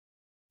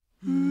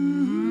Door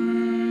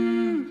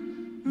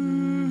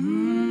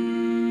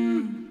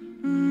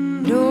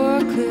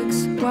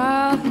clicks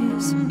while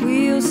his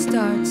wheels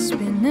start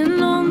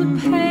spinning on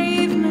the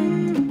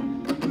pavement,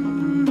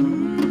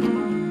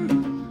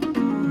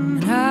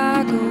 and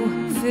I go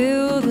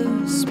fill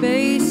the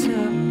space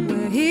up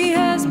where he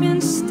has been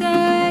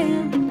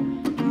staying.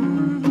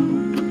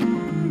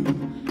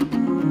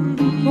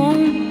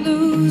 Won't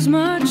lose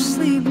much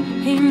sleep,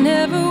 he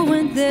never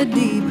went there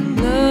deep.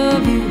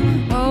 Love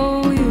you,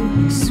 oh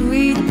you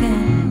sweet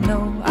thing.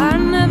 No, I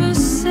never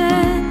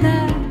said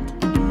that.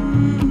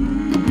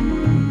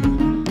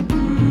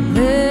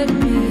 Let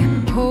me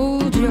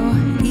hold your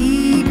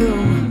ego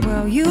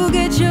while you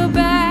get your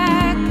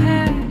bag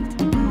packed.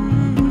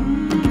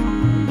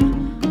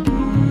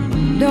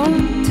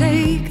 Don't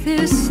take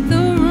this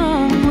the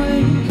wrong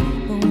way,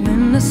 but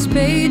when the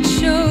spade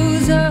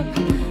shows up,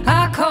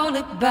 I call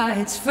it by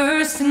its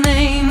first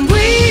name.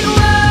 We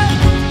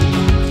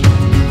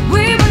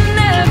were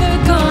never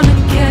gonna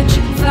catch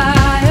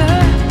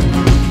fire.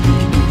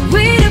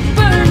 We'd have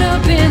burned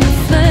up in the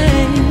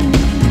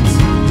flames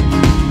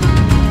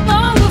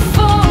long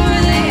before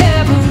they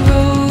ever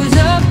rose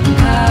up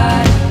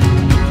high.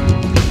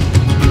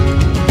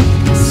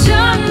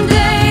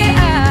 Someday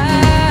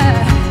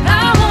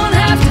I won't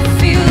have to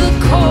feel the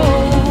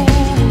cold,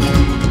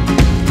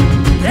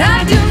 but I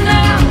do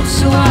now,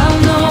 so I'll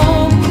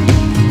know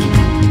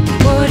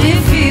what it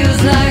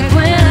feels like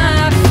when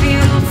I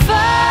feel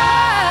fire,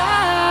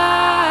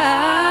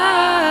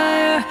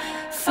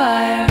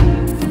 fire.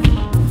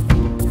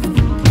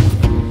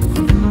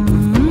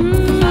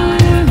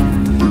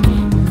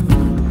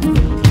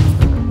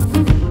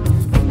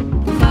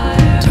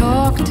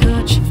 Talk,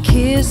 touch,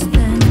 kiss,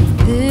 then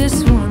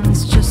this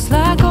one's just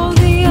like all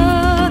the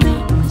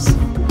others.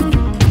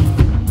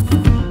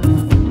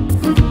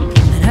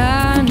 And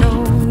I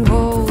know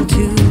all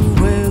too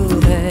well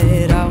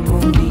that I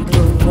won't need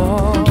the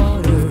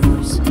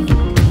waters.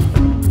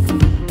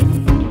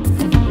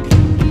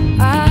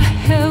 I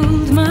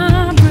held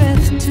my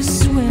breath to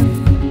swim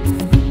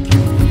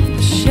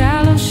the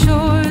shallow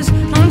shores,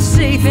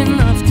 unsafe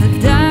enough to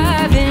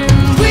dive in.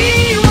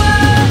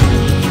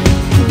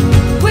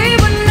 We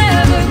were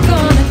never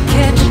gonna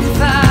catch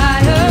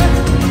fire.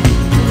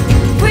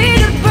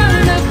 We'd have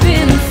burned up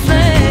in the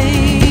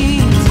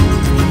flames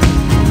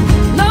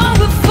long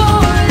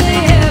before they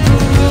ever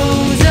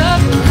rose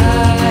up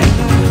high.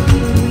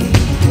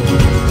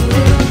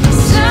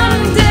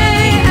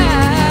 Someday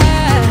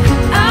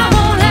I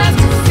won't have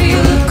to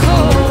feel the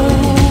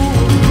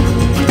cold,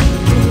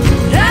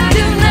 but I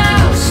do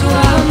now, so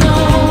I'll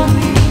know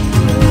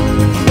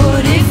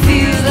what it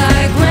feels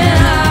like when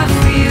I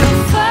feel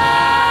fire,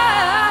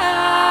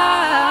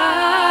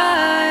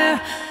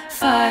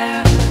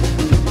 fire.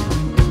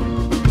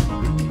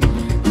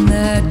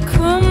 That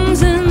comes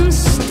and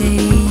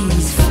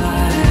stays,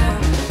 fire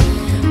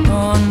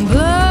on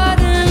blood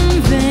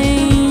and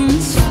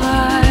veins,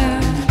 fire.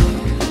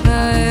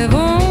 I've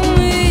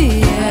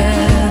only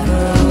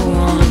ever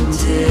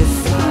wanted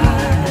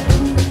fire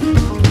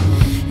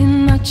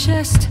in my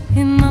chest.